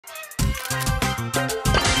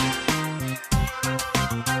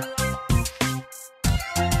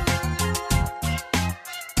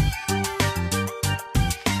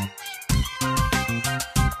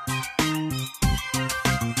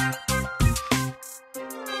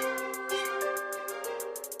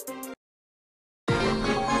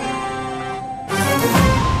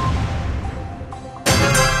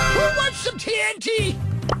Some TNT!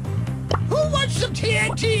 Who wants some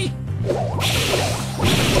TNT?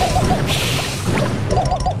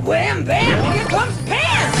 Wham bam! Here comes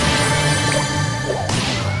Pam!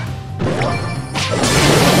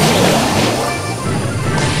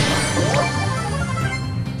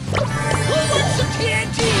 Who wants some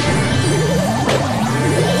TNT?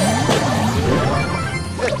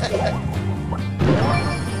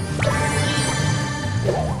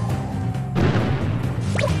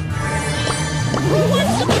 Who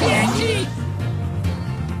wants some TNT?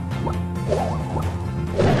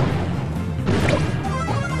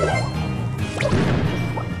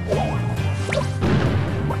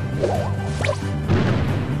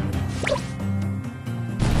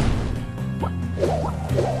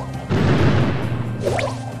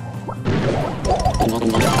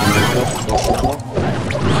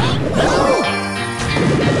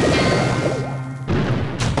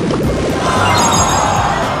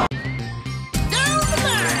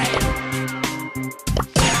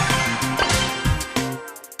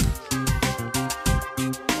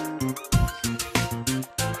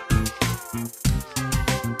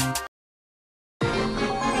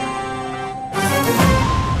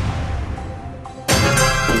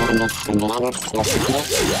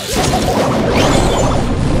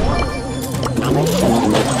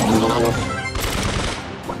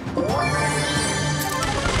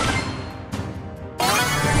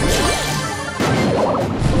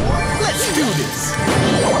 Let's do this!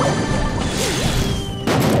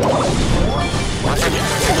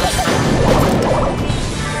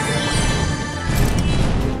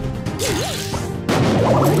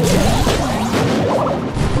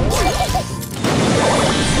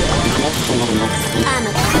 I'm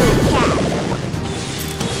a cool cat.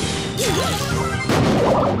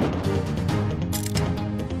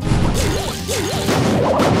 I'm a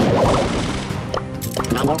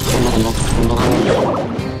cool cat.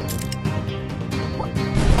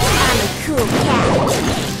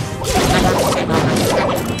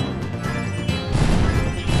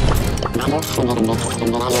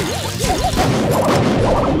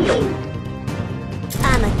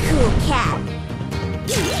 I'm a cool cat.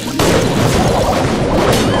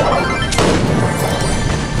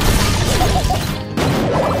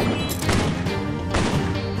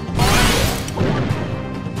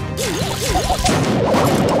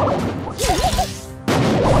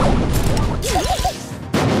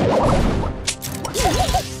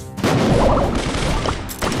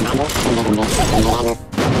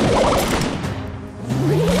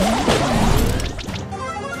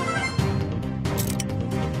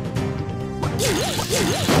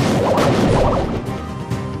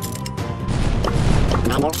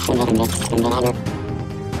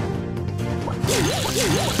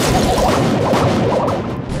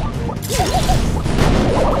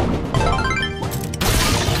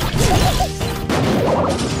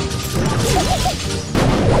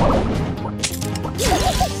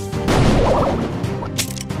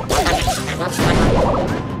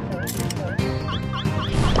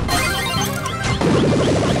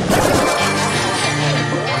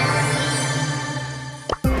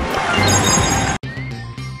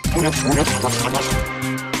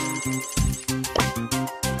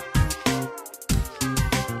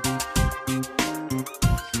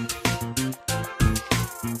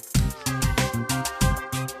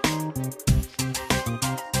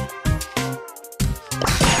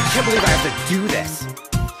 I can't believe I have to do this.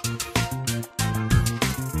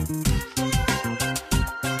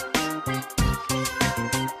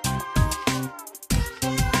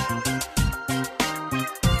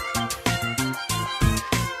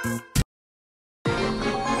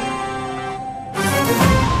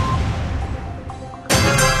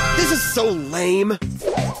 This is so lame.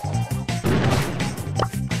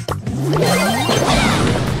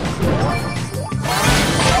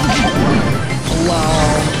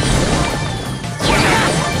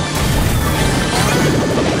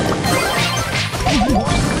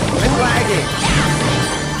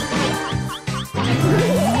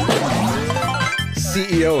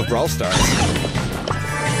 CEO of Brawl Stars.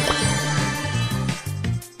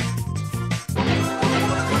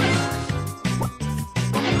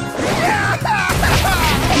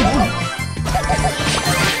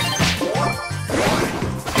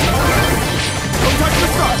 Don't touch the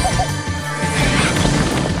star!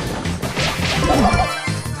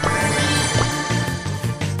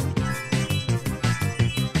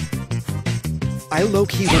 I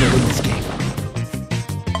low-key want to win this game.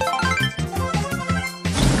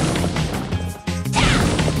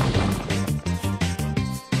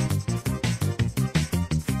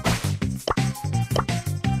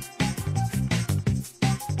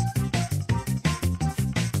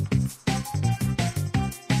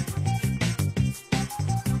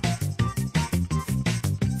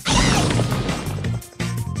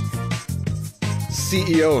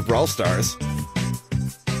 CEO of Brawl Stars.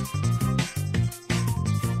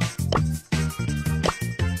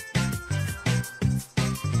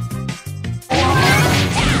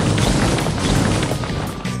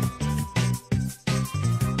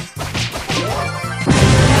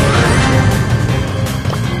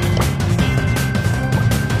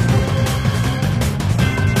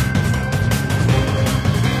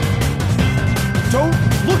 Don't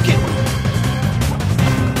look at me!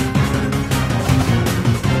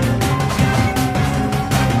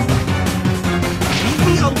 Leave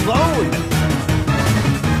me alone!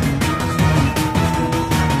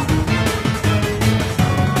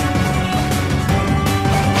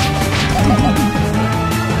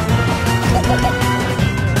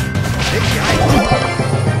 Hey, guy!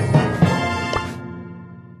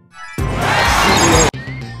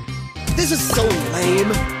 This is so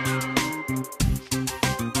lame!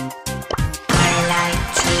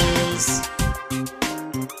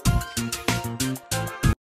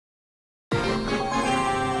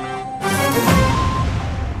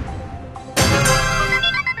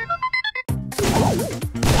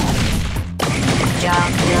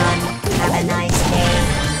 Job done. Have a nice day.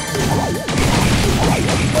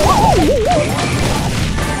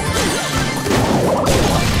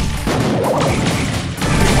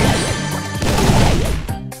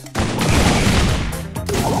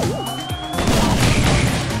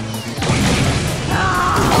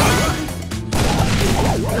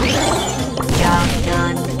 Job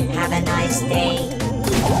done. Have a nice day.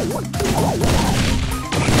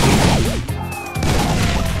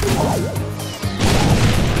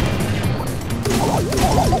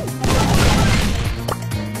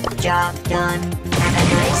 Job done. Have a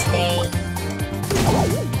nice day.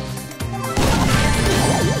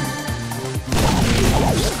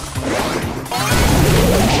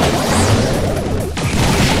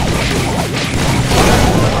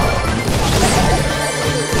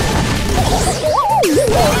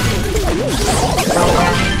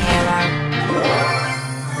 Programming error.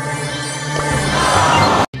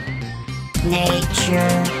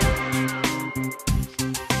 Nature.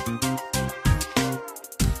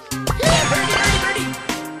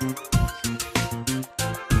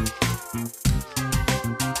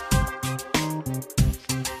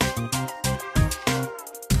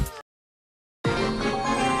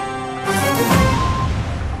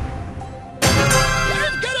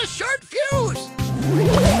 I've got a short fuse!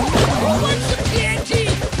 Who wants some TNT?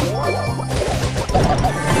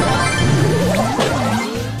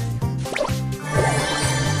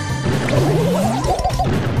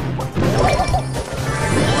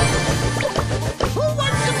 Who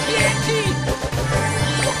wants some TNT?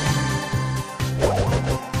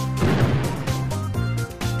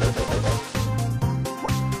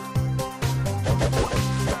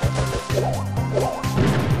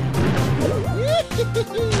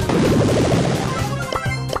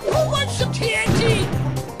 Who wants some TNT?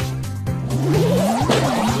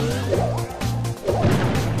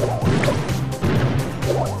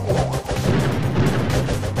 Who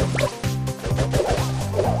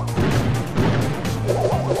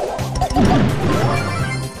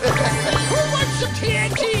wants some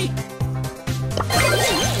TNT?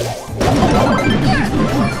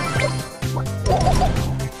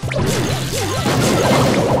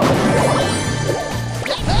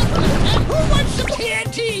 Who wants some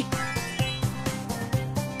TNT?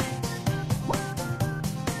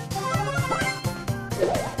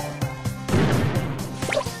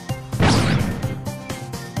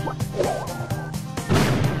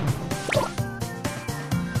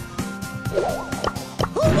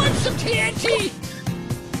 Who wants some TNT?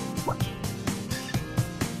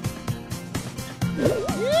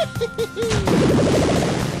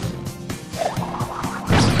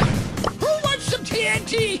 Who wants some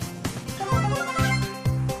TNT?